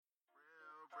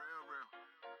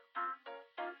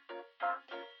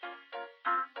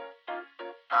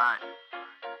Alright.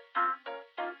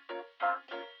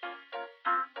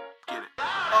 Get it.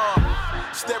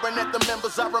 Staring at the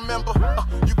members, I remember.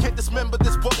 You can't dismember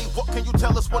this body. What can you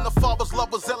tell us when the Father's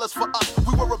love was zealous for us?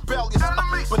 We were rebellious,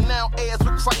 but now heirs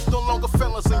with Christ, no longer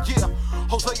felons. And yeah,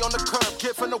 Jose on the curb,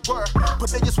 giving the word, but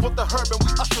they just want the herb, and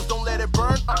we ushers don't let it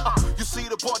burn. You see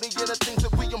the body and the things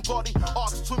that we embody.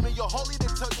 Ask to me, you're holy, they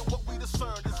tell you what we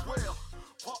discern as well.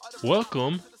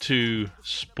 Welcome to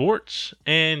Sports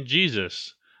and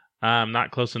Jesus. I'm not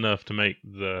close enough to make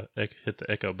hit the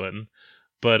echo button,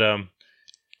 but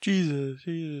Jesus.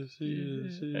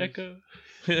 echo.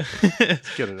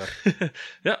 It's good enough.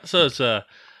 Yeah, so it's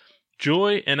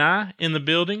Joy and I in the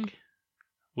building.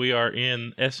 We are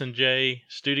in S&J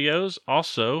Studios.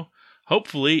 Also,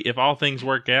 hopefully, if all things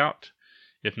work out,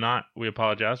 if not, we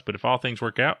apologize, but if all things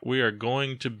work out, we are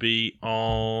going to be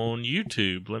on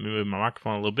YouTube. Let me move my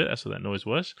microphone a little bit. That's what that noise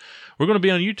was. We're going to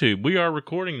be on YouTube. We are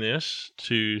recording this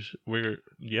we're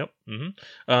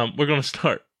going to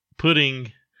start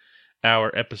putting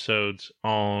our episodes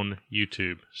on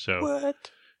YouTube. So,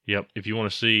 What? Yep, if you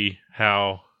want to see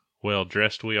how well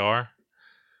dressed we are,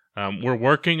 we're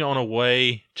working on a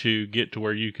way to get to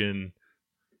where you can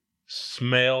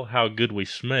smell how good we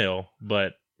smell,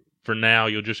 but for now,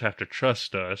 you'll just have to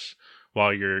trust us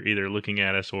while you're either looking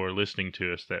at us or listening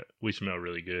to us that we smell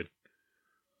really good.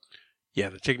 Yeah,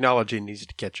 the technology needs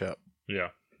to catch up. Yeah.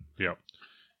 You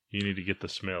need to get the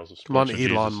smells. Come on, Sports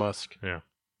Elon and Jesus. Musk. Yeah.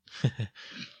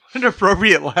 An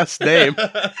appropriate last name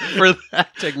for that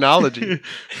technology.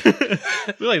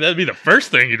 I feel like that'd be the first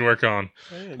thing you'd work on.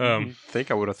 I think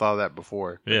I would have thought of that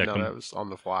before. But Yeah, no, that was on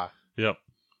the fly. Yep.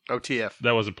 OTF.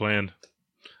 That wasn't planned.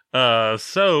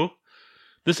 So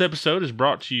this episode is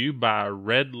brought to you by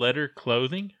Red Letter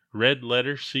Clothing,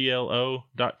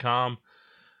 redletterclo.com.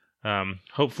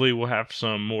 Hopefully we'll have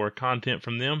some more content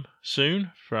from them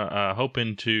soon.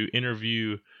 Hoping to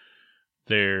interview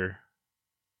their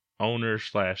owner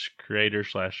 / creator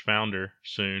 / founder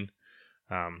soon.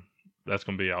 That's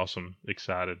going to be awesome.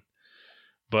 Excited.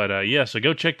 But so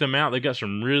go check them out. They got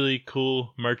some really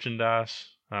cool merchandise,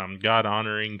 God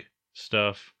honoring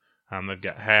stuff. They've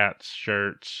got hats,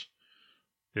 shirts.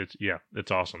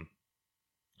 It's awesome.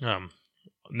 Now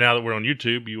that we're on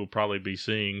YouTube, you will probably be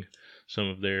seeing some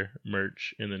of their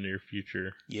merch in the near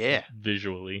future. Yeah.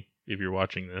 Visually, if you're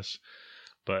watching this.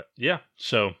 But yeah,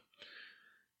 so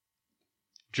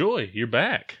Joy, you're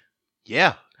back.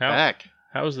 Yeah, back.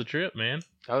 How was the trip, man?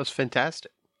 That was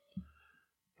fantastic.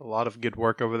 A lot of good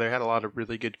work over there. Had a lot of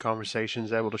really good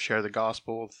conversations. Able to share the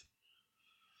gospel with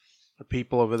the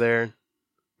people over there. And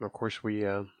of course, we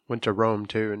went to Rome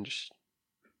too, and just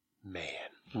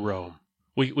Rome.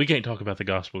 We can't talk about the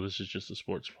gospel. This is just the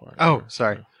sports part. Oh,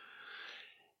 sorry.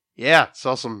 Yeah,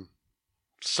 saw some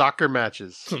soccer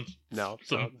matches. No,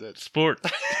 Sport.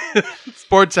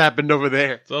 Sports happened over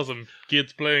there. Saw some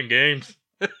kids playing games.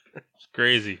 It's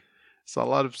crazy. Saw a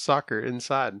lot of soccer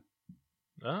inside.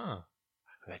 Ah.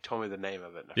 They told me the name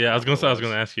of it. Yeah, I was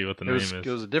gonna ask you what the name is. It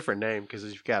was a different name because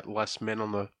you've got less men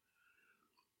on the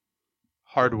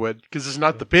hardwood because it's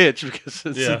not the pitch because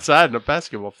it's inside in a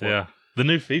basketball floor. Yeah, the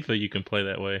new FIFA you can play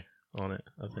that way on it.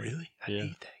 I think. Really? I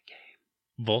need that game.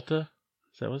 Volta?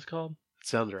 Is that what it's called?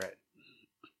 Sounds right.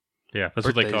 Yeah, that's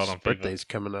what they call it on FIFA. Birthday's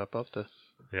coming up.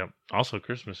 Yep. Also,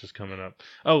 Christmas is coming up.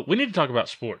 Oh, we need to talk about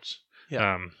sports.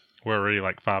 Yeah. We're already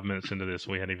like 5 minutes into this.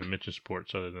 We hadn't even mentioned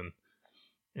sports other than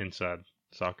inside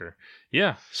soccer.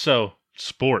 Yeah. So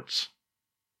sports.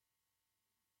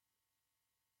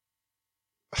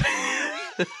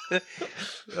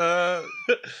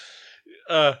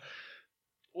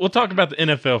 We'll talk about the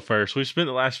NFL first. We've spent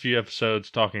the last few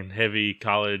episodes talking heavy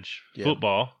college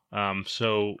football,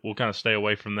 so we'll kind of stay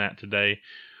away from that today.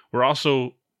 We're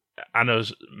also, I know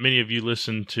many of you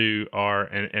listened to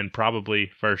and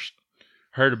probably first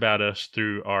heard about us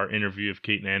through our interview of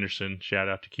Keaton Anderson. Shout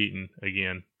out to Keaton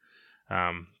again.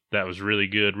 That was really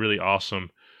good, really awesome.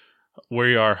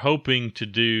 We are hoping to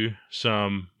do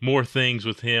some more things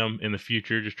with him in the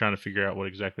future, just trying to figure out what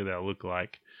exactly that'll look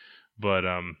like. But,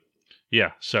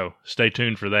 so stay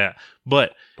tuned for that.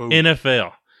 But Boom.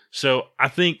 NFL. So I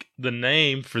think the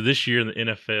name for this year in the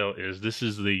NFL this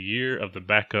is the year of the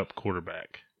backup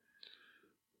quarterback.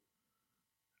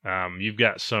 You've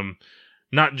got some,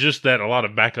 not just that a lot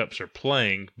of backups are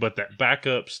playing, but that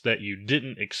backups that you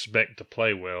didn't expect to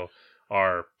play well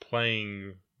are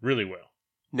playing really well.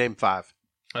 Name 5.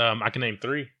 I can name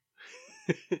 3.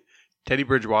 Teddy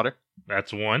Bridgewater.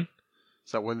 That's one.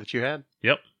 Is that one that you had?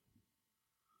 Yep.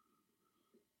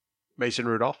 Mason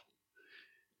Rudolph.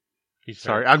 He's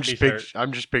Sorry, hurt.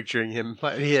 I'm just picturing him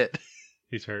hit.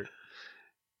 He's hurt.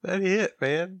 That hit,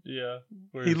 man. Yeah.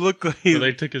 He looked like where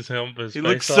they took his helmet. His he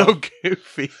face looked off. so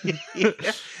goofy.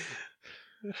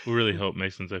 We really hope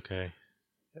Mason's okay.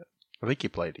 I think he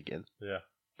played again. Yeah.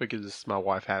 Because my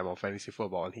wife had him on fantasy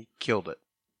football and he killed it.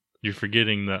 You're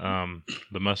forgetting the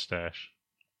mustache.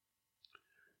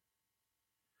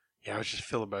 Yeah, I was just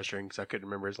filibustering because I couldn't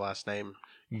remember his last name.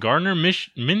 Gardner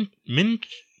Minshew.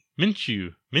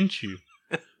 Minshew.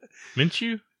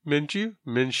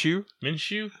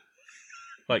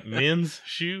 Like men's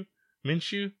shoe.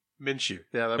 Minshew.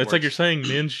 Yeah, that It's works. like you're saying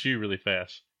men's shoe really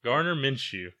fast. Garner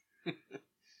Minshew.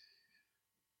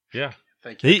 Yeah.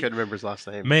 Thank you. I couldn't remember his last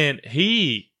name. Man,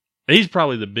 he's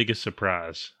probably the biggest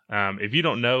surprise. If you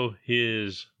don't know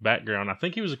his background, I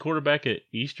think he was a quarterback at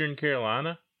Eastern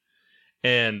Carolina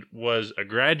and was a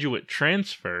graduate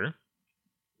transfer,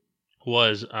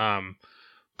 was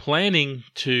planning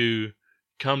to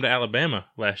come to Alabama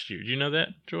last year. Do you know that,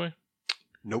 Joy?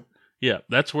 Nope. Yeah,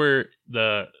 that's where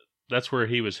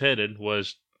he was headed,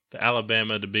 was to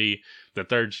Alabama to be the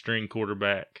third string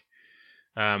quarterback.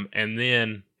 And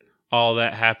then all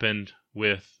that happened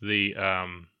with the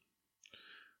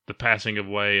passing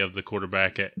away of the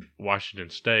quarterback at Washington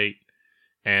State.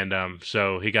 And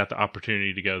so he got the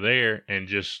opportunity to go there and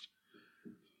just...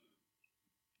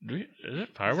 Is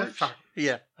it fireworks?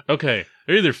 Yeah. Okay.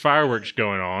 There are either fireworks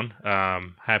going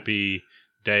on, happy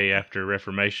day after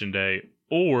Reformation Day,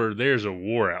 or there's a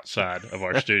war outside of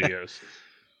our studios.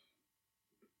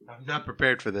 I'm not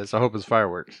prepared for this. I hope it's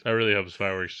fireworks. I really hope it's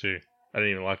fireworks too. I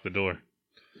didn't even lock the door.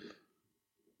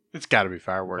 It's got to be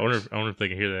fireworks. I wonder if they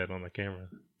can hear that on the camera.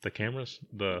 The cameras?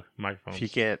 The microphones? If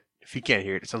you can't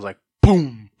hear it, it sounds like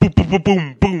boom, boom, boom, boom,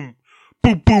 boom, boom,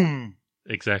 boom, boom.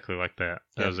 Exactly like that.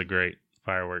 That was a great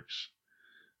fireworks.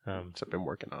 So I've been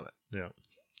working on it. Yeah.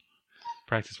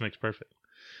 Practice makes perfect.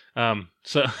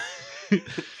 So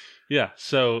yeah,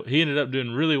 so he ended up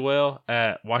doing really well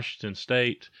at Washington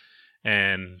State,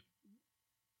 and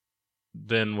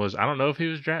then I don't know if he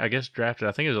was drafted.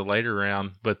 I think it was a later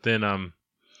round, but then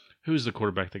who's the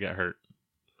quarterback that got hurt?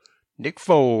 Nick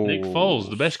Foles. Nick Foles,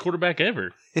 the best quarterback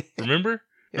ever. Remember?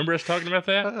 Remember us talking about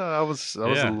that? I was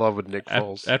in love with Nick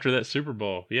Foles. After that Super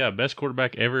Bowl. Yeah, best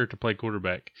quarterback ever to play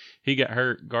quarterback. He got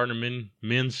hurt. Gardner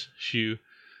Minshew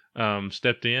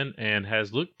stepped in and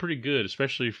has looked pretty good,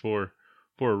 especially for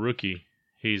a rookie.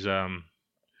 He's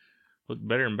looked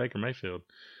better than Baker Mayfield.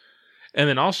 And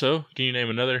then also, can you name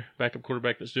another backup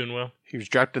quarterback that's doing well? He was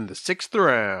drafted in the 6th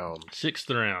round.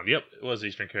 6th round. Yep, it was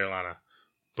Eastern Carolina.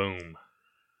 Boom.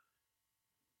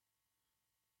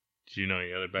 Do you know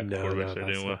any other backup quarterbacks that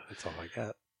are doing well? That's all I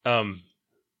got.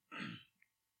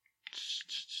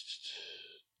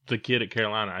 The kid at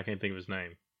Carolina, I can't think of his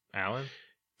name. Allen?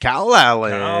 Kyle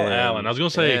Allen. I was going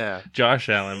to say Josh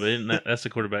Allen, but that's the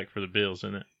quarterback for the Bills,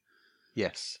 isn't it?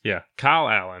 Yes. Yeah, Kyle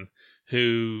Allen,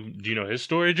 who, do you know his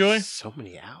story, Joy? So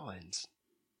many Allens.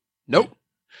 Nope.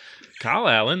 Kyle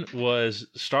Allen was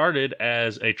started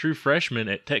as a true freshman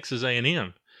at Texas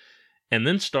A&M. And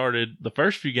then started the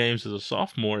first few games as a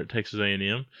sophomore at Texas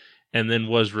A&M, and then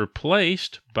was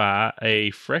replaced by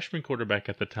a freshman quarterback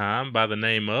at the time by the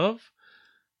name of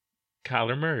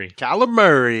Kyler Murray. Kyler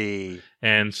Murray.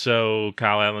 And so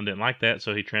Kyle Allen didn't like that,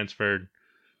 so he transferred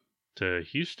to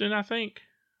Houston, I think.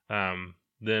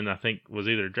 Then I think was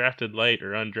either drafted late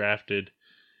or undrafted,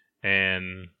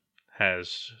 and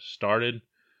has started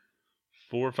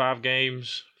 4 or 5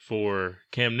 games. For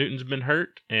Cam Newton's been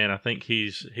hurt, and I think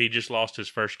he just lost his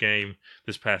first game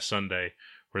this past Sunday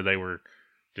where they were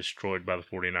destroyed by the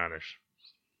 49ers.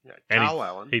 Yeah, Kyle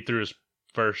Allen. He threw his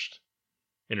first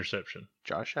interception.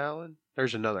 Josh Allen?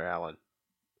 There's another Allen.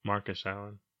 Marcus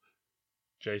Allen.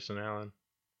 Jason Allen.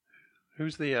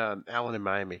 Who's the Allen in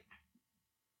Miami?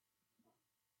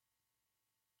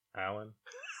 Allen?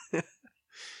 Is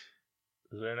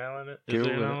there an Allen? Is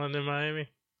there an Allen in Miami?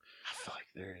 I feel like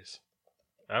there is.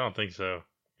 I don't think so.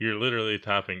 You're literally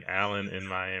typing Allen in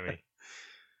Miami.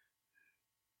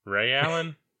 Ray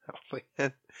Allen?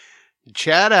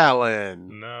 Chad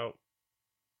Allen. No.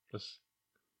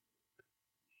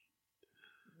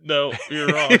 No, you're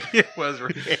wrong. It was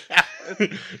Ray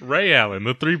Allen. Ray Allen,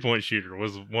 the 3-point shooter,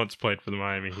 was once played for the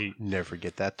Miami Heat. Never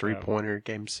get that 3-pointer,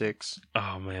 Game 6.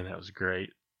 Oh, man, that was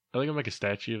great. I think I'll make a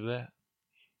statue of that.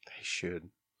 They should.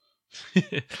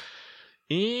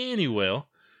 Anyway,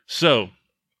 so...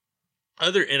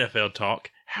 Other NFL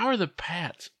talk. How are the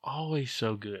Pats always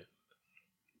so good?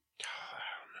 Oh, I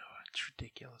don't know. It's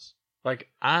ridiculous.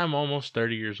 Like, I'm almost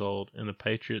 30 years old, and the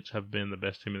Patriots have been the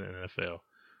best team in the NFL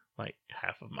like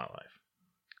half of my life.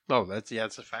 Oh, that's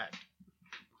a fact.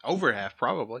 Over half,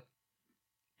 probably.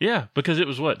 Yeah, because it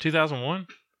was 2001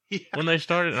 when they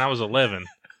started, and I was 11.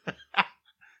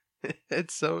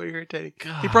 It's so irritating.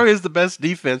 God. He probably has the best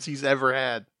defense he's ever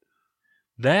had.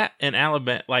 That and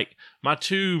Alabama, like my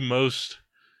two most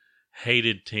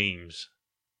hated teams,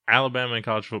 Alabama in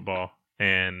college football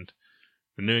and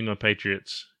the New England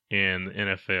Patriots in the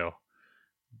NFL.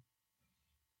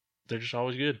 They're just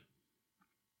always good.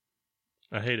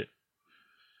 I hate it.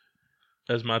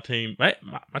 As my team, my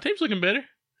team's looking better.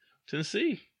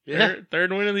 Tennessee,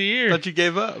 third win of the year. Thought you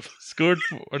gave up. Scored.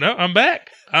 No, I'm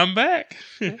back.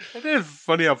 It is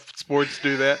funny how sports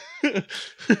do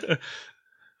that.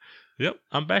 Yep,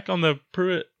 I'm back on the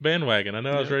Pruitt bandwagon. I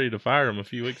know I was ready to fire him a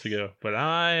few weeks ago, but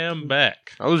I am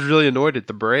back. I was really annoyed at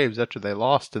the Braves after they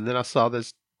lost, and then I saw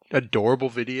this adorable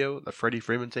video of Freddie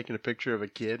Freeman taking a picture of a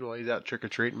kid while he's out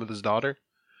trick-or-treating with his daughter.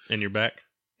 And you're back?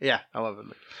 Yeah, I love it.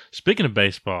 Speaking of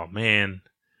baseball, man,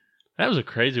 that was a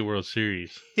crazy World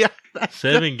Series. Yeah.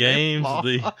 7 games.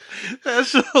 That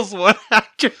shows what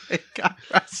actor they got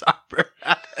Bryce Harper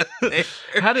out of there.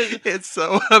 It's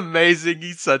so amazing.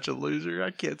 He's such a loser.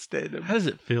 I can't stand him. How does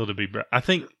it feel to be I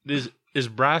think, is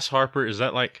Bryce Harper, is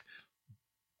that like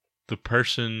the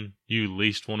person you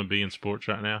least want to be in sports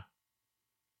right now?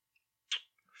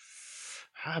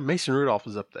 Mason Rudolph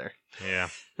is up there. Yeah.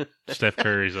 Steph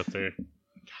Curry's up there.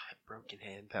 God, broken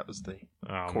hand. That was the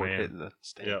court hitting the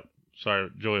stand. Yep. Sorry,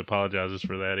 Joey apologizes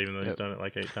for that, even though he's done it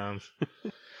like 8 times.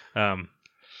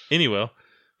 Anyway,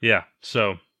 yeah,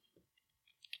 so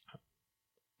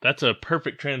that's a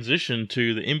perfect transition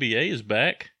to the NBA is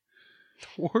back. The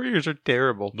Warriors are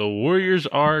terrible. The Warriors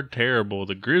are terrible.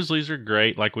 The Grizzlies are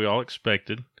great, like we all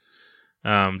expected.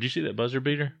 Did you see that buzzer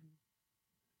beater?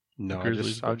 No, I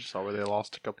just saw where they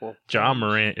lost a couple. Ja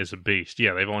Morant is a beast.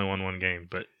 Yeah, they've only won 1 game,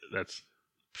 but that's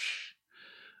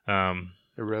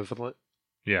irrelevant.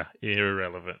 Yeah,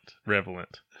 irrelevant. I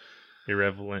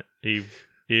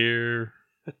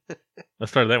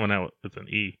started that one out with an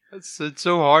E. It's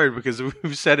so hard because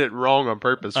we've said it wrong on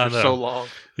purpose for so long.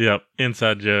 Yep,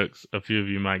 inside jokes. A few of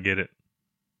you might get it.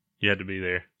 You had to be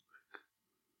there.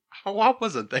 I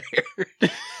wasn't there.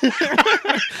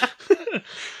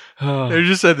 They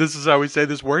just said this is how we say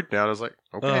this word now. I was like,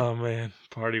 okay. Oh man,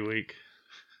 party week.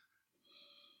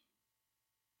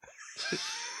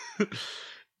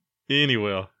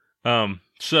 Anyway,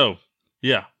 so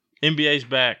yeah, NBA's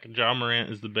back. Ja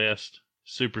Morant is the best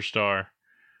superstar.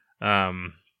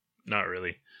 Not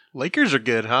really. Lakers are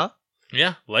good, huh?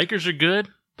 Yeah, Lakers are good.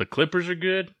 The Clippers are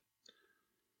good.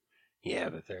 Yeah,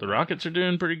 but the Rockets are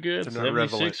doing pretty good.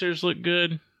 76ers look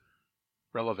good.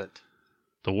 Relevant.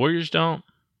 The Warriors don't.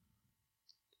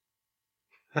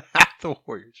 The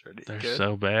Warriors are They're good.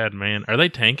 So bad, man. Are they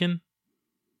tanking?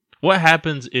 What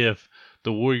happens if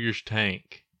the Warriors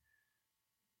tank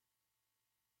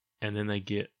and then they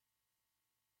get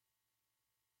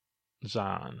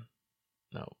Zion?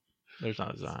 No, there's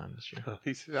not Zion this year.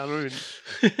 I don't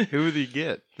even. Who would he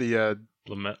get? The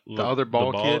other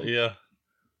ball kid? Yeah.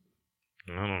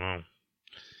 I don't know.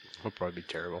 It'll probably be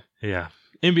terrible. Yeah.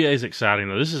 NBA is exciting,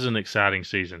 though. This is an exciting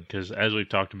season because, as we've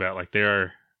talked about, like there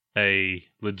are a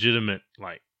legitimate,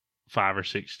 like, 5 or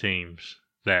 6 teams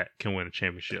that can win a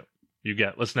championship. You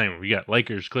got, let's name them. You got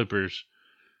Lakers, Clippers.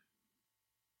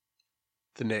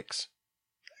 The Knicks.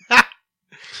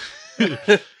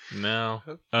 No.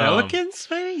 Pelicans,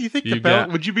 man? You think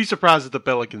would you be surprised if the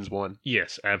Pelicans won?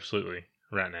 Yes, absolutely.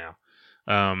 Right now.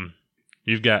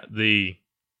 You've got the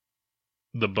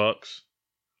Bucks.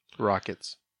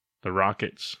 Rockets. The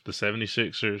Rockets. The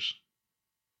 76ers.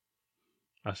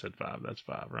 I said 5. That's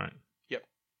 5, right? Yep.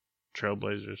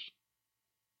 Trailblazers.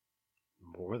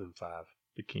 More than 5.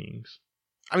 The Kings.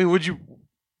 I mean, would you...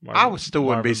 I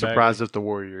wouldn't be surprised if the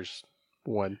Warriors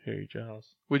won. Harry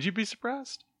Giles. Would you be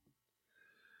surprised?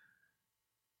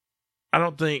 I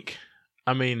don't think...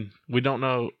 I mean, we don't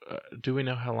know... do we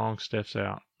know how long Steph's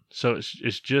out? So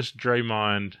it's just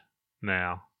Draymond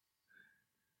now.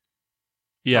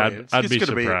 Yeah, I'd be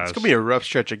surprised. It's going to be a rough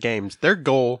stretch of games. Their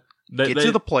goal... Get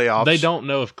to the playoffs. They don't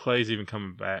know if Clay's even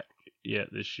coming back yet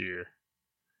this year.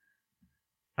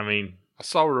 I mean... I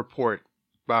saw a report.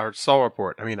 I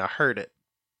mean, I heard it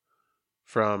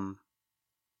from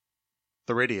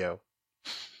the radio.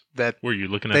 That were you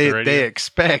looking at the radio? They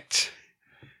expect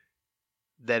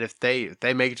that if they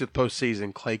make it to the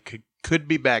postseason, Clay could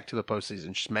be back to the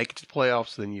postseason. Just make it to the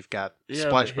playoffs, then you've got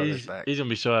Splash Brothers back. He's going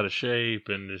to be so out of shape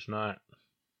and just not...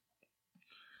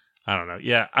 I don't know.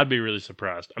 Yeah, I'd be really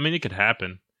surprised. I mean, it could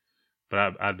happen,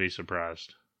 but I'd be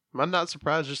surprised. I'm not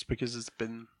surprised just because it's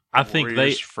been. I think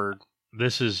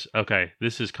This is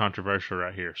controversial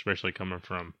right here, especially coming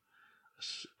from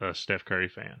a Steph Curry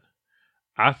fan.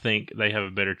 I think they have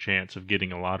a better chance of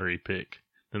getting a lottery pick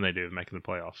than they do of making the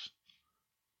playoffs.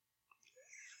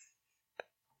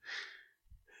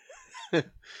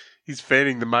 He's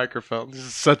fanning the microphone. This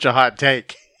is such a hot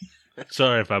take.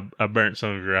 Sorry if I burnt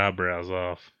some of your eyebrows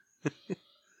off.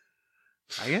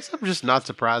 I guess I'm just not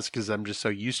surprised because I'm just so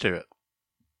used to it.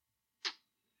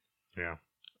 Yeah.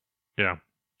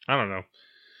 I don't know.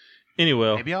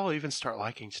 Anyway. Maybe I'll even start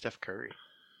liking Steph Curry.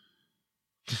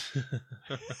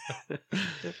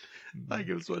 Like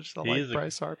as much as I like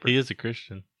Bryce Harper. He is a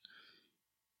Christian.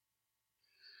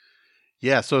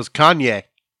 Yeah, so it's Kanye.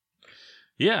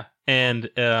 Yeah, and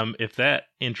if that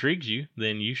intrigues you,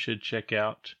 then you should check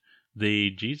out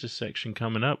the Jesus section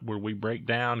coming up where we break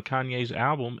down Kanye's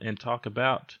album and talk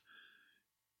about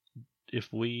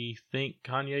if we think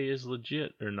Kanye is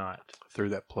legit or not. Threw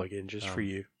that plug in just for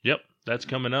you. Yep, that's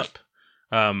coming up.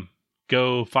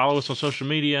 Go follow us on social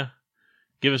media.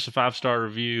 Give us a 5-star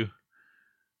review.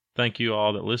 Thank you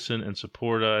all that listen and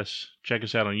support us. Check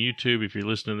us out on YouTube. If you're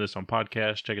listening to this on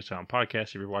podcast, check us out on podcast.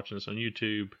 If you're watching this on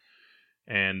YouTube.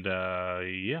 And,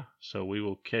 yeah, so we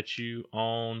will catch you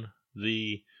on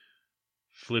the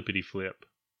flippity flip.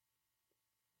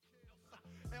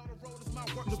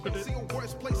 But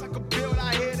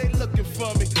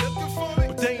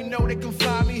they ain't know they can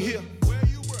find me here.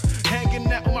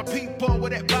 Hanging out with my people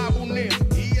with that Bible near.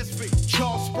 ESV,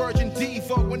 Charles Spurgeon,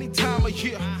 Devo, any time of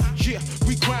year. Yeah,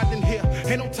 we grinding here.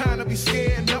 Ain't no time to be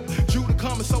scared. Nope. Judah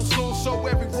coming so soon, so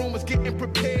every room is getting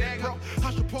prepared. Bro,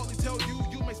 I should probably tell you,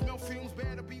 you may smell fumes,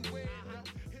 better beware.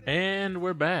 And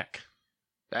we're back.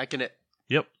 Back in it.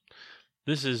 Yep.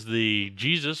 This is the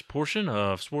Jesus portion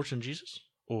of Sports and Jesus.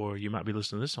 Or you might be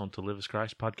listening to this on To Live as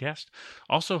Christ podcast.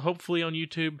 Also, hopefully on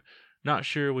YouTube. Not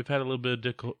sure. We've had a little bit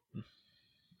of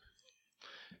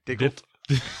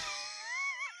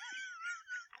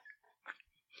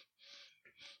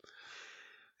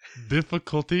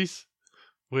difficulties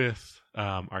with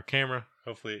our camera.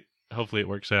 Hopefully it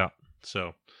works out.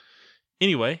 So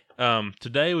anyway,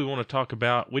 today we want to talk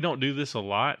about, we don't do this a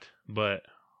lot, but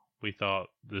we thought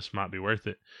this might be worth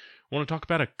it. We want to talk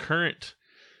about a current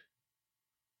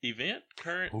event,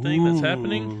 thing that's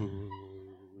happening.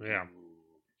 Yeah.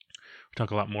 We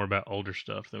talk a lot more about older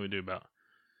stuff than we do about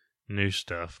new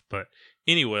stuff. But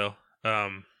anyway,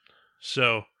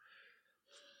 so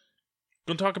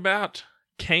going to talk about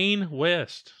Kanye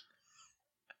West.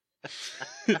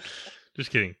 Just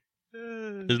kidding.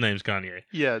 His name's Kanye.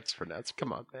 Yeah, it's pronounced.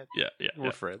 Come on, man. Yeah.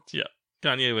 We're friends. Yeah.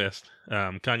 Kanye West.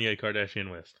 Kanye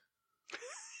Kardashian West.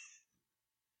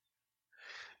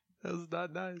 That was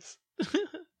not nice.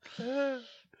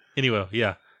 Anyway,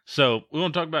 yeah. So we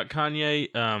want to talk about Kanye.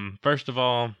 First of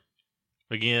all,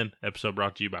 again, episode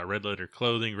brought to you by Red Letter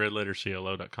Clothing,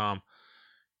 redletterclo.com.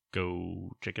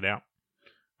 Go check it out.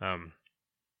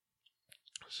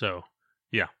 So,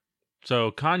 yeah.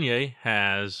 So Kanye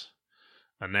has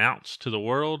announced to the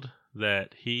world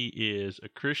that he is a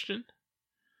Christian.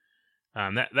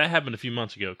 That happened a few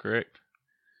months ago, correct?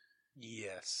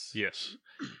 Yes.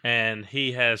 And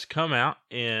he has come out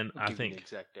in, I think,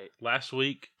 exact date. Last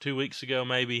week, 2 weeks ago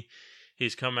maybe,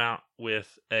 he's come out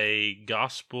with a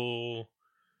gospel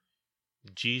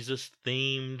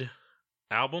Jesus-themed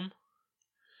album.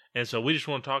 And so we just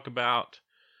want to talk about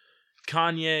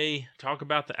Kanye, talk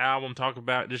about the album,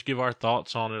 just give our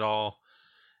thoughts on it all.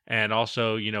 And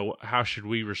also, how should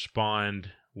we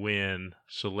respond when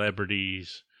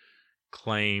celebrities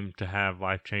claim to have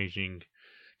life-changing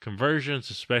conversions,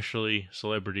 especially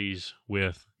celebrities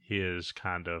with his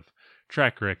kind of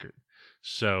track record.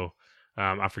 So,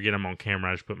 I forget I'm on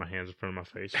camera. I just put my hands in front of my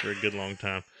face for a good long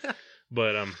time.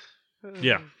 But,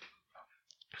 yeah.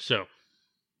 So,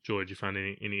 Joy, did you find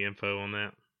any info on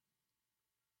that?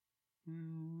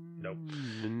 Nope.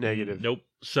 Negative. Nope.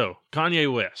 So,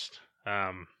 Kanye West.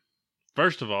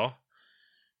 First of all,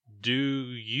 do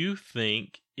you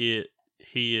think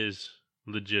he is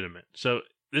legitimate? So,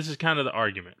 this is kind of the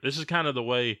argument. This is kind of the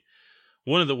way,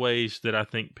 one of the ways that I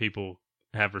think people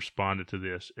have responded to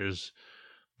this is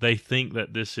they think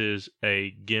that this is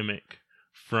a gimmick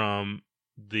from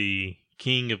the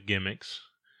king of gimmicks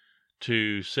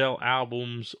to sell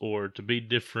albums or to be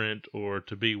different or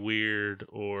to be weird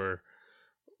or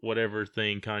whatever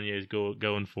thing Kanye is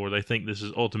going for. They think this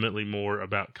is ultimately more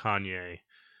about Kanye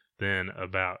than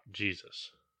about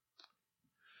Jesus.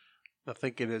 I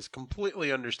think it is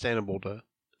completely understandable to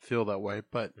feel that way,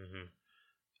 but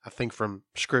I think from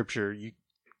scripture you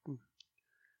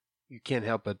can't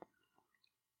help but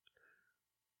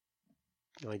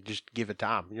just give it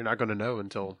time. You're not going to know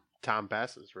until time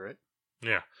passes, right?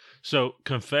 Yeah. So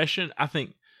confession, I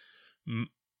think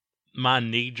my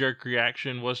knee-jerk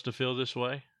reaction was to feel this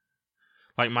way.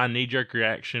 Like my knee-jerk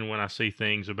reaction when I see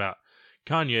things about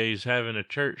Kanye's having a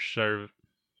church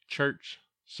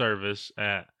service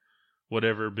at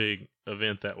whatever big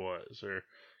event that was. Or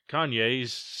Kanye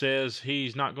says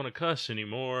he's not going to cuss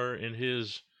anymore in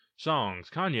his songs.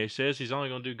 Kanye says he's only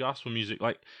going to do gospel music.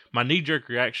 Like, my knee-jerk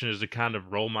reaction is to kind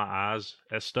of roll my eyes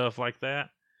at stuff like that.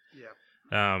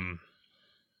 Yeah.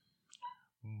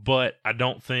 But I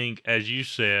don't think, as you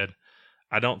said,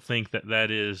 I don't think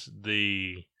that is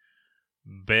the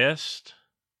best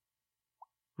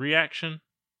reaction.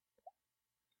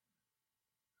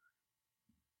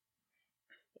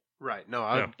 Right. No,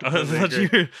 I completely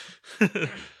agree.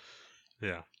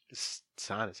 Yeah. It's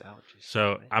sinus allergies.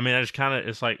 So, I mean, I just kind of,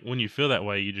 it's like when you feel that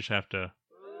way, you just have to.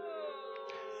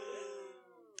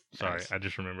 Sorry, Nice. I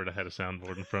just remembered I had a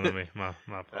soundboard in front of me. My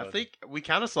apologies. I think we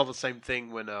kind of saw the same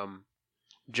thing when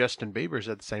Justin Bieber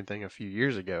said the same thing a few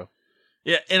years ago.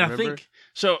 Yeah, and Remember?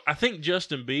 I think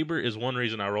Justin Bieber is one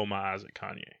reason I roll my eyes at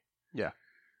Kanye. Yeah.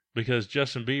 Because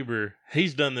Justin Bieber,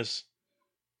 he's done this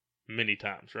many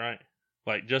times, right?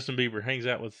 Like, Justin Bieber hangs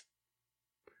out with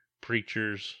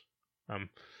preachers.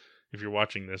 If you're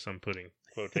watching this, I'm putting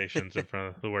quotations in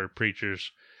front of the word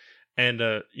preachers. And,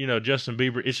 Justin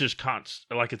Bieber, it's just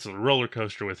constant, like it's a roller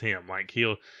coaster with him. Like,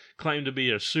 he'll claim to be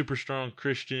a super strong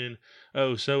Christian.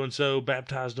 Oh, so-and-so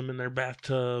baptized them in their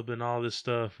bathtub and all this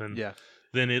stuff. And yeah.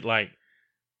 then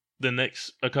the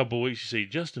next a couple of weeks, you see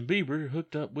Justin Bieber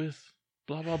hooked up with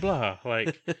blah, blah, blah.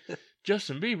 Like,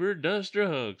 Justin Bieber does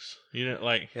drugs.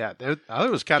 Like. Yeah, I thought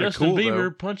it was kind of cool, Justin Bieber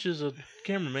though. punches a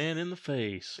cameraman in the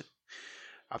face.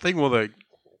 I think Justin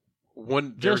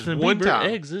Bieber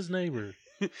eggs his neighbor.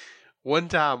 One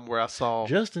time where I saw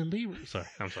Justin Bieber.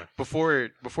 I'm sorry.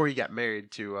 Before he got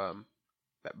married to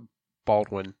that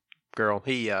Baldwin girl,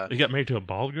 he got married to a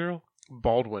bald girl.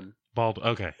 Baldwin.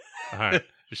 Okay, all right.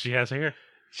 She has hair.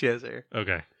 She has hair.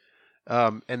 Okay.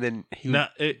 And then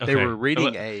they were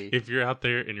reading a. If you're out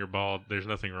there and you're bald, there's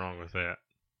nothing wrong with that.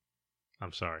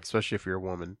 I'm sorry. Especially if you're a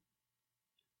woman.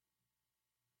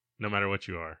 No matter what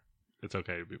you are, it's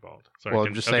okay to be bald. Sorry. Well,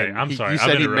 I'm just saying. I'm sorry. You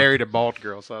said he married a bald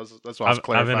girl, so that's why I was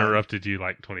clarifying. I've interrupted you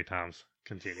like 20 times.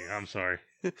 Continue. I'm sorry.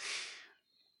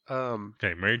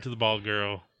 Okay, married to the bald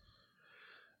girl.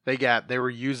 They were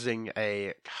using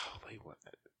a. What?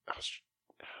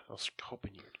 I was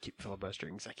hoping you would keep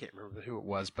filibustering because I can't remember who it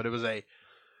was, but it was a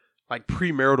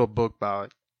premarital book by.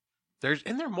 There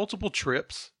are multiple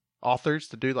Tripp's authors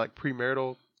to do like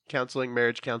premarital counseling,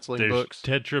 marriage counseling books.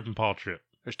 Ted Tripp and Paul Tripp.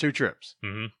 There's 2 Tripp's.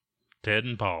 Mm-hmm. Ted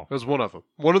and Paul. It was one of them.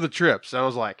 One of the Tripp's. And I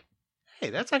was like, hey,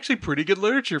 that's actually pretty good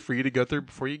literature for you to go through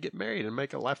before you get married and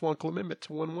make a lifelong commitment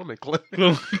to one woman. Clemently?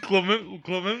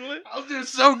 I was doing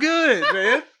so good,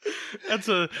 man. That's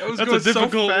a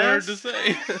difficult word to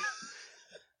say.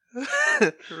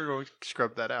 We're going to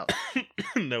scrub that out.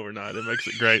 No, we're not. It makes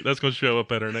it great. That's going to show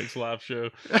up at our next live show.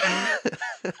 I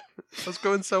was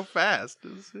going so fast.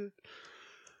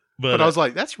 But I was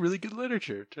like, that's really good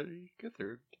literature to get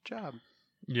through. Good job.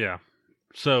 Yeah.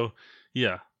 So,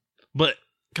 yeah. But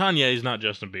Kanye's not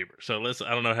Justin Bieber. So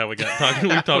I don't know how we got talking.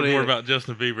 We talked more about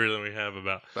Justin Bieber than we have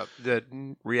about the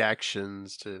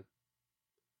reactions to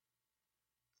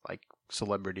like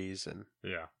celebrities and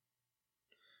yeah.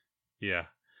 Yeah.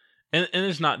 And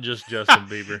it's not just Justin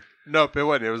Bieber. Nope, it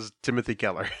wasn't. It was Timothy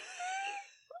Keller.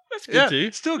 That's good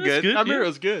too. Still good. I remember it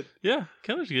was good. Yeah,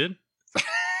 Keller's good.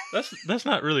 That's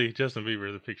not really Justin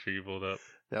Bieber, the picture you pulled up.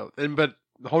 No, but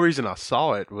the whole reason I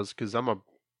saw it was because I'm a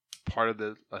part of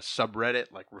a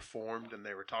subreddit, like Reformed, and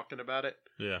they were talking about it.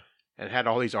 Yeah. And it had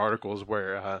all these articles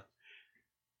where,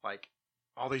 like,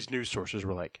 all these news sources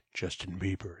were like, Justin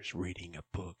Bieber is reading a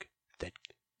book that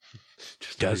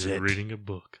reading a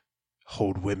book.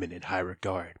 Hold women in high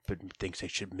regard, but thinks they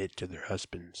should submit to their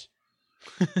husbands.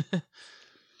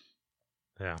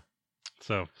 Yeah.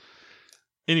 So,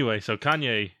 anyway, so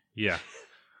Kanye, yeah.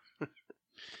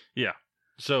 Yeah.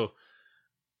 So,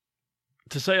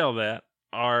 to say all that,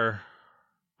 our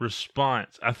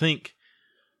response, I think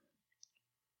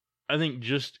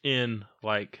just in,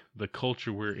 like, the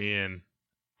culture we're in,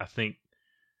 I think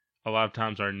a lot of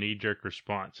times our knee-jerk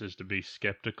response is to be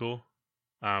skeptical.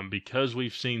 Because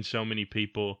we've seen so many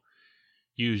people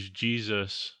use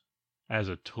Jesus as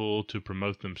a tool to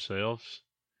promote themselves.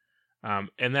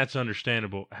 And that's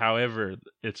understandable. However,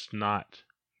 it's not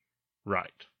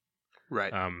right.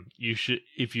 Right. You should,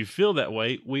 if you feel that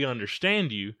way, we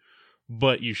understand you,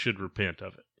 but you should repent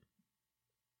of it.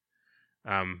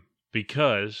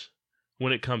 Because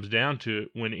when it comes down to it,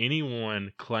 when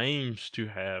anyone claims to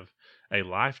have a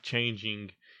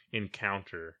life-changing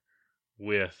encounter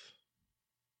with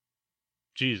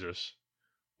Jesus,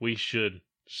 we should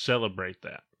celebrate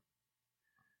that.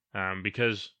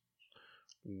 Because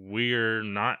we're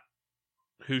not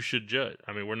who should judge.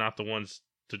 I mean, we're not the ones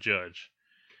to judge.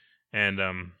 And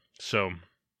so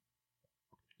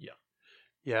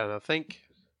Yeah, and I think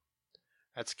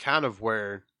that's kind of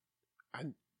where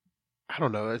I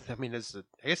don't know. I mean,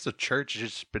 I guess the church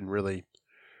has just been really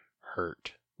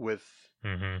hurt with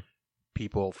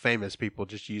people, famous people,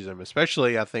 just use them.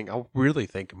 Especially, I really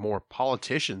think more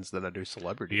politicians than I do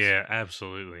celebrities. Yeah,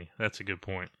 absolutely. That's a good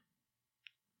point.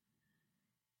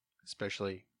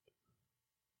 Especially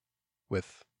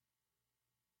with,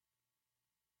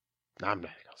 I'm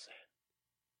not gonna say it.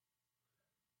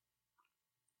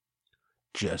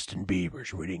 Justin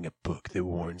Bieber's reading a book that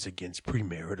warns against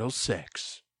premarital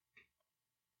sex.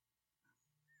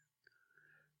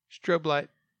 Strobe light.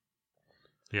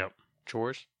 Yep.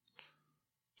 Chores.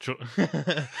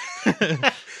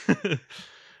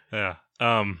 Yeah.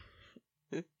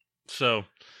 So,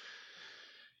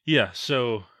 yeah.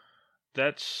 So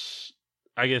that's,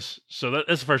 I guess. So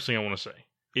that's the first thing I want to say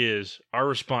is our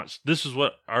response. This is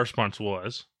what our response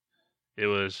was. It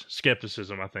was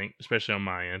skepticism, I think, especially on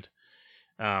my end.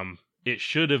 It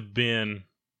should have been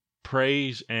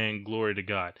praise and glory to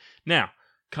God. Now,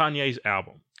 Kanye's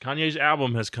album. Kanye's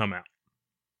album has come out.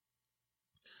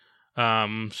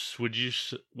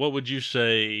 What would you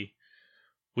say?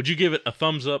 Would you give it a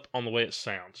thumbs up on the way it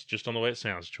sounds? Just on the way it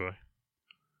sounds, Troy?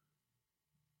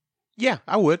 Yeah,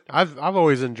 I would. I've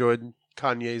always enjoyed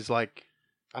Kanye's I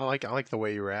like the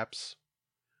way he raps.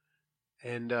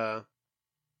 And I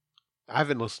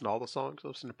haven't listened to all the songs. I've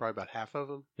listened to probably about half of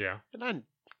them. Yeah. And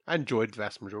I enjoyed the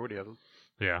vast majority of them.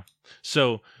 Yeah.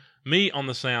 So, me on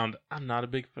the sound, I'm not a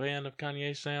big fan of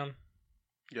Kanye's sound.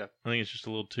 Yeah. I think it's just a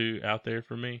little too out there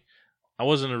for me. I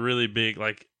wasn't a really big,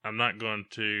 I'm not going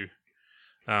to,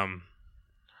 I'm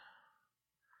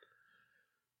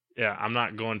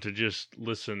not going to just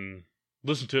listen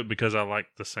to it because I like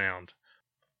the sound.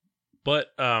 But,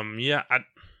 I'm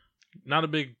not a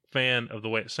big fan of the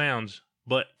way it sounds,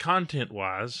 but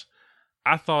content-wise,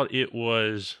 I thought it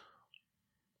was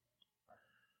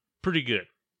pretty good.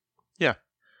 Yeah.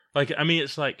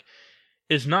 It's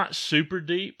not super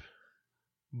deep,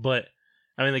 but,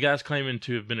 the guy's claiming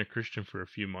to have been a Christian for a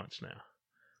few months now.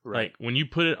 Right. When you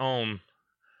put it on,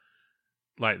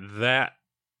 that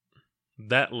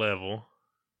level,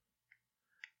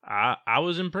 I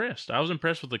was impressed. I was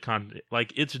impressed with the content.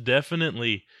 It's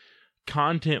definitely,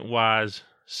 content-wise,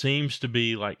 seems to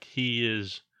be he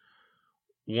is,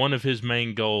 one of his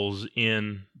main goals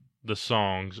in the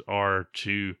songs are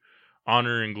to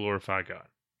honor and glorify God.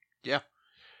 Yeah.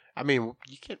 You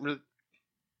can't really...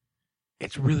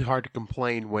 It's really hard to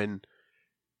complain when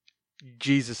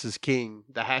Jesus is King,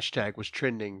 the hashtag was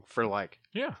trending for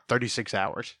 36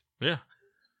 hours. Yeah.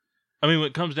 When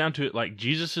it comes down to it,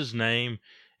 Jesus' name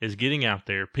is getting out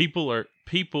there.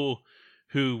 People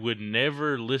who would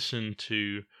never listen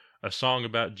to a song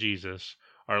about Jesus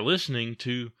are listening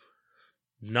to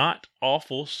not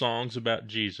awful songs about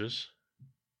Jesus,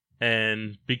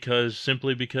 and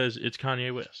simply because it's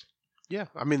Kanye West. Yeah,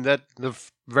 the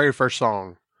very first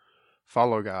song,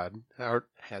 Follow God,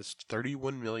 has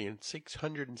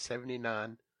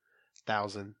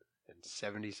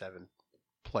 31,679,077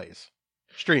 plays.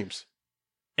 Streams.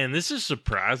 And this is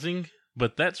surprising,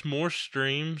 but that's more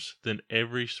streams than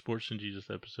every Sports and Jesus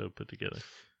episode put together.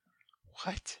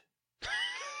 What?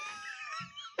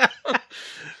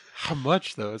 How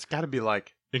much, though? It's got to be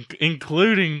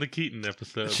including the Keaton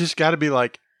episode. It's just got to be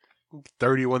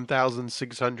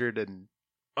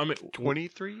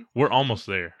 31,623? We're almost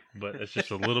there, but it's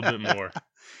just a little bit more.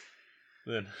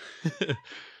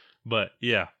 But,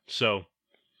 yeah, so...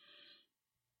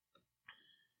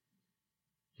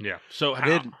 Yeah, so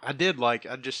I did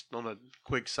just on a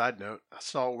quick side note, I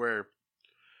saw where,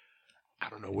 I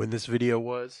don't know when this video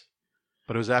was,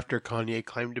 but it was after Kanye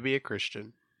claimed to be a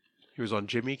Christian. He was on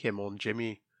Jimmy Kimmel, and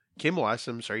Jimmy Kimmel asked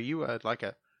him, so are you a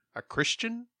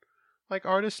Christian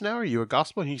artist now? Are you a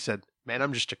gospel? And he said, man,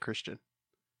 I'm just a Christian.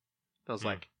 I was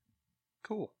like,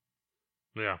 cool.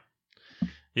 Yeah.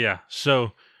 Yeah,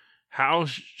 so how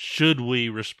should we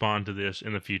respond to this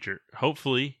in the future?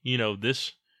 Hopefully,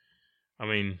 this...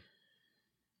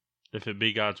 if it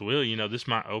be God's will, this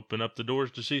might open up the doors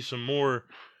to see some more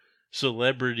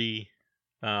celebrity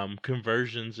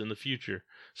conversions in the future.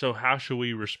 So how should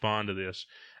we respond to this?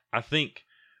 I think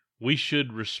we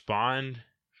should respond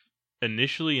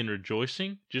initially in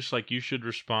rejoicing, just like you should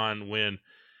respond when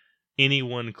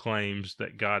anyone claims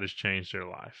that God has changed their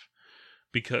life.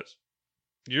 Because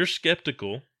you're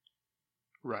skeptical,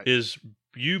 right? Is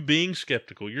you being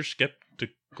skeptical, your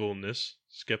skepticalness,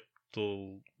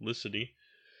 skepticality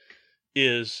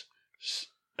is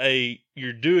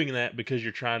you're doing that because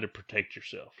you're trying to protect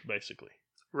yourself, basically.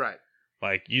 Right.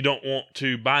 You don't want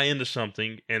to buy into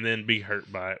something and then be hurt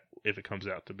by it if it comes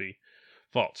out to be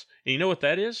faults. And you know what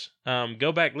that is?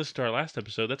 Go back, listen to our last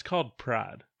episode. That's called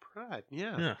pride. Pride,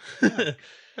 yeah. Yeah.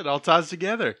 It all ties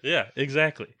together. Yeah,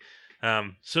 exactly.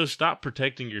 So stop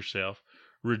protecting yourself.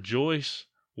 Rejoice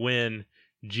when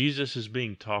Jesus is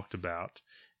being talked about.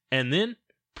 And then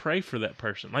pray for that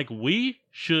person. Like, we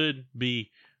should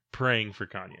be praying for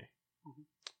Kanye.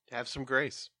 Have some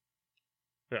grace.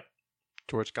 Yeah.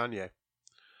 Towards Kanye.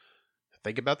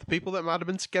 Think about the people that might have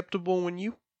been skeptical when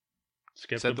you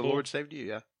said the Lord saved you.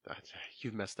 Yeah.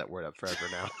 You've messed that word up forever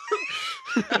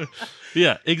now.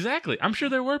 Yeah, exactly. I'm sure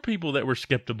there were people that were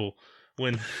skeptical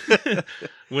when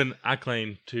when I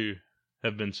claimed to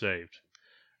have been saved.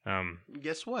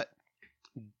 Guess what?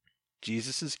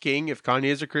 Jesus is king if Kanye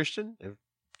is a Christian. If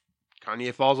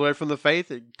Kanye falls away from the faith,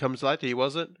 it comes out that he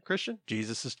wasn't a Christian.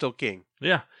 Jesus is still king.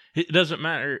 Yeah. It doesn't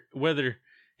matter whether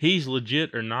he's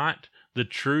legit or not. The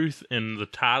truth and the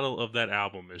title of that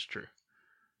album is true.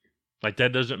 Like,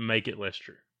 that doesn't make it less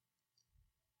true.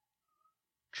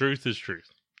 Truth is truth.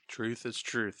 Truth is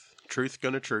truth. Truth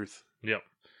gonna truth. Yep.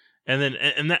 And then,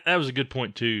 and that was a good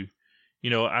point too. You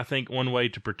know, I think one way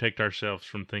to protect ourselves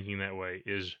from thinking that way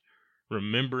is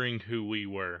remembering who we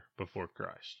were before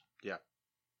Christ. Yeah.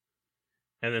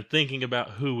 And then thinking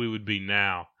about who we would be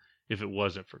now if it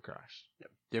wasn't for Christ.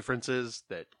 Yep. Difference is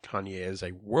that Kanye is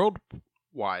a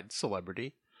worldwide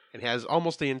celebrity and has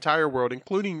almost the entire world,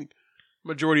 including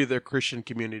majority of their Christian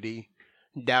community,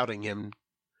 doubting him,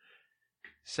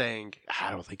 saying,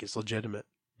 I don't think it's legitimate.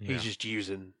 Yeah. He's just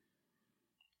using.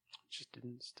 Just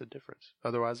didn't the difference.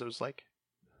 Otherwise, it was like,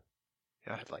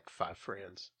 I had like 5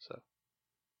 friends. So,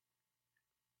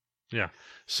 yeah.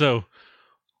 So,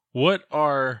 what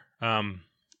are kind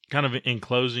of in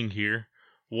closing here?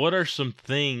 What are some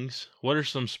things? What are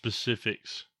some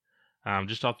specifics,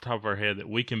 just off the top of our head, that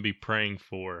we can be praying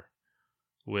for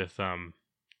with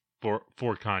for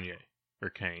Kanye or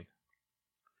Kane?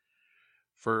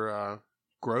 For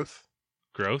growth.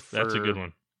 Growth. That's a good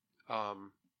one.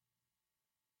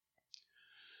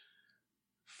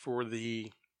 For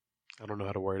the, I don't know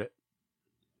how to word it.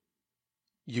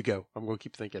 You go. I'm going to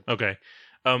keep thinking. Okay.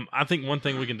 I think one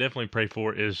thing we can definitely pray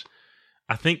for is,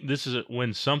 I think this is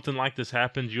when something like this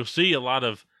happens, you'll see a lot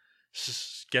of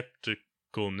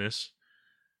skepticalness.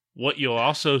 What you'll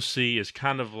also see is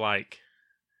kind of like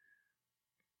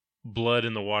blood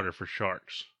in the water for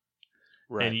sharks.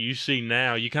 Right. And you see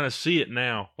now, you kind of see it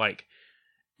now, like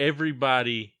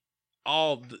everybody,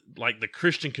 like the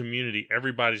Christian community,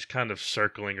 everybody's kind of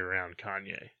circling around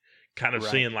Kanye, kind of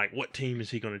seeing like, what team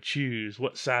is he going to choose?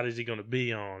 What side is he going to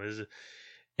be on?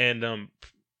 And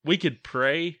we could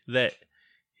pray that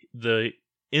the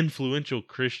influential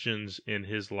Christians in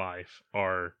his life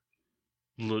are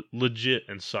legit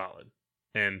and solid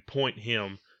and point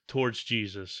him towards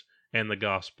Jesus and the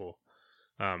gospel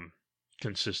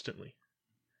consistently.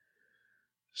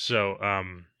 So,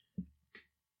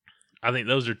 I think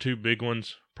those are 2 big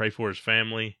ones. Pray for his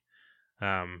family.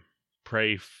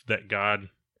 Pray that God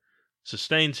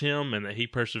sustains him and that he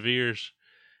perseveres,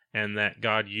 and that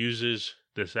God uses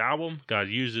this album. God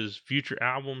uses future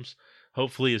albums.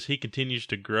 Hopefully, as he continues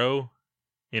to grow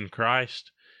in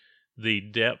Christ, the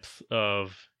depth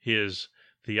of his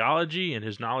theology and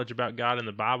his knowledge about God and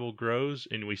the Bible grows,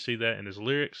 and we see that in his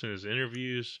lyrics and his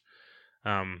interviews.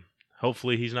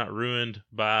 Hopefully he's not ruined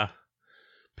by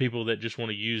people that just want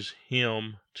to use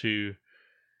him to,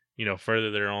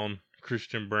 further their own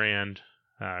Christian brand.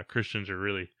 Christians are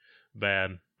really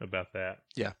bad about that.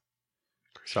 Yeah.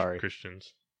 Sorry.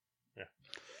 Christians. Yeah.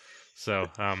 So,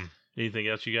 anything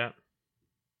else you got?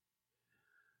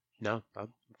 No, I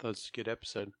thought it was a good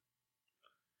episode.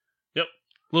 Yep.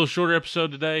 A little shorter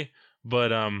episode today,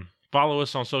 but follow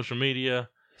us on social media.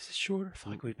 Is it shorter? I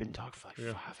feel like we've been talking for like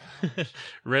 5 hours.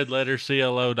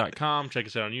 redletterclo.com. Check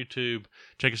us out on YouTube.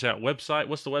 Check us out website.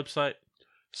 What's the website?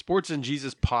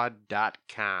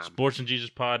 sportsandjesuspod.com.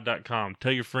 sportsandjesuspod.com.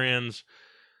 Tell your friends.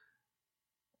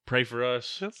 Pray for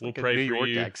us. That's we'll like pray a New for York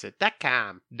you. Exit.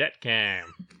 .com.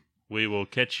 We will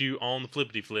catch you on the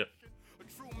flippity flip.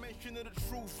 Of the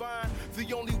true vine,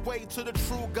 the only way to the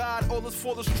true God. All is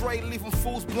full of stray, leaving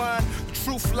fools blind. The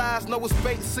truth lies, know it's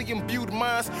bait, seeing beauty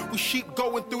minds. We sheep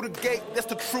going through the gate, that's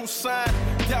the true sign.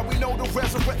 That we know the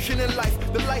resurrection in life,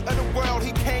 the light of the world.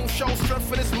 He came, show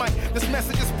strength in his might. This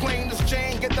message is plain as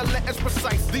Jane, get the letters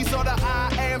precise. These are the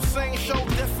I am saying, show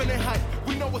definite height.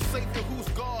 We know a Savior who's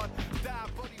God.